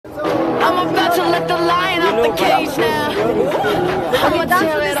a cage now. I'ma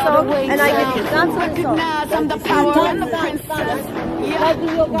tear it all the way down. Recognize I'm the power and the princess. Yeah,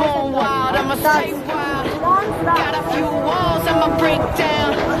 born wild, I'ma stay wild. Got a few walls I'ma break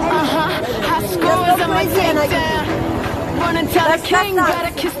down. High scores I'ma take down. Run and tell the king,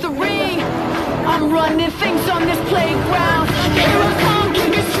 gotta kiss the ring. I'm running things on this playground. Here I come,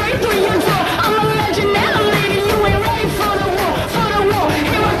 kick it straight through your door. I'm a legend and a lady, you ain't ready for the war, for the war.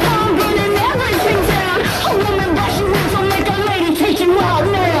 Here I come, burning everything down. A woman brushing roots will make a lady take you out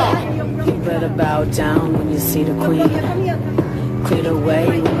now. You better bow down when you see the queen. Clear the way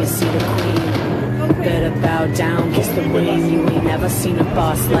when you see the queen. Better bow down, kiss the ring. You ain't never seen a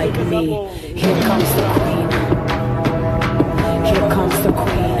boss like me. Here comes the queen. Here comes the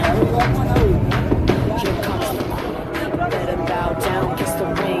queen. Here comes the queen. Better bow down, kiss the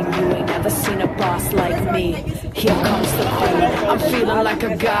ring. You ain't never seen a boss like me. Here comes the queen. I'm feeling like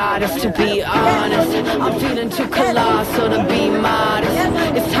a goddess, to be honest. I'm feeling too colossal to be modest.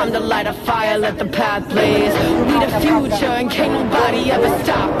 It's time to light a fire, let the path blaze. We the future and can't nobody ever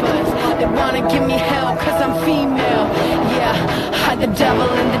stop us. They wanna give me hell cause I'm female. Yeah, hide the devil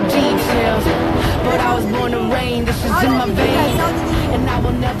in the details. But I was born to reign, this is in my veins. And I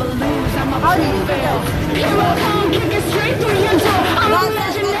will never lose, I'm a prevail. Here I come, kick it straight through your door. I'm a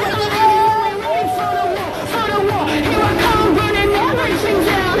legend and a lady, you ain't ready for the war, for the war. Here I come, burning everything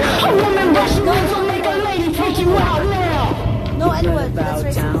down. A woman brushing roots will make a lady take you out now. No N-word, that's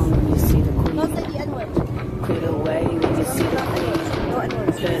racist. Bow down when you see the queen. Don't say the N-word. Clear the way when you see the queen.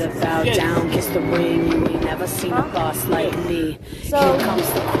 Better bow down, kiss the ring. You ain't never seen a boss like me. Here comes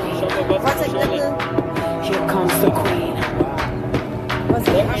the queen. Here comes the queen.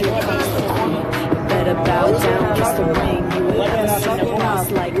 Here comes the queen. Better bow down, kiss the ring. You ain't never seen a boss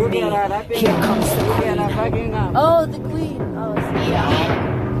like me. Here comes the queen. Oh, the queen. Oh, yeah.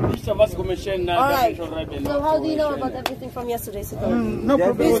 Alright, so how do you know about everything from yesterday? Sit down. No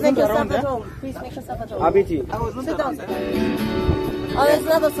problem. Please make yourself at home. Please make yourself at home. Sit down. Oh, there's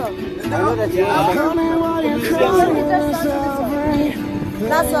another song.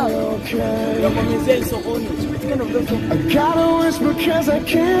 Last song. I gotta whisper cause I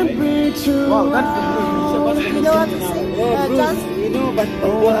can't be too You know what to sing? John? Oh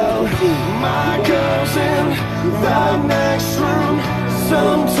well, my girl's in the next room.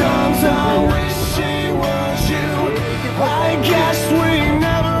 Sometimes I wish she was you. I guess we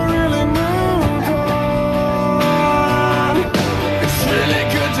never really moved on. It's really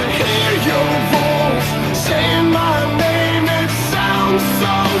good to hear your voice saying my name. It sounds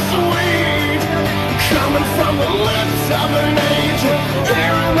so sweet, coming from the lips of an angel.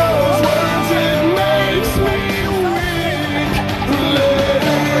 Hearing those words, it makes me weak.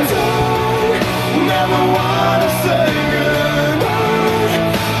 Ladies, I never want to say goodbye,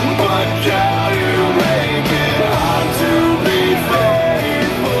 but girl, you make it hard to be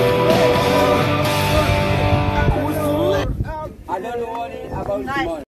faithful. I don't know what about tomorrow.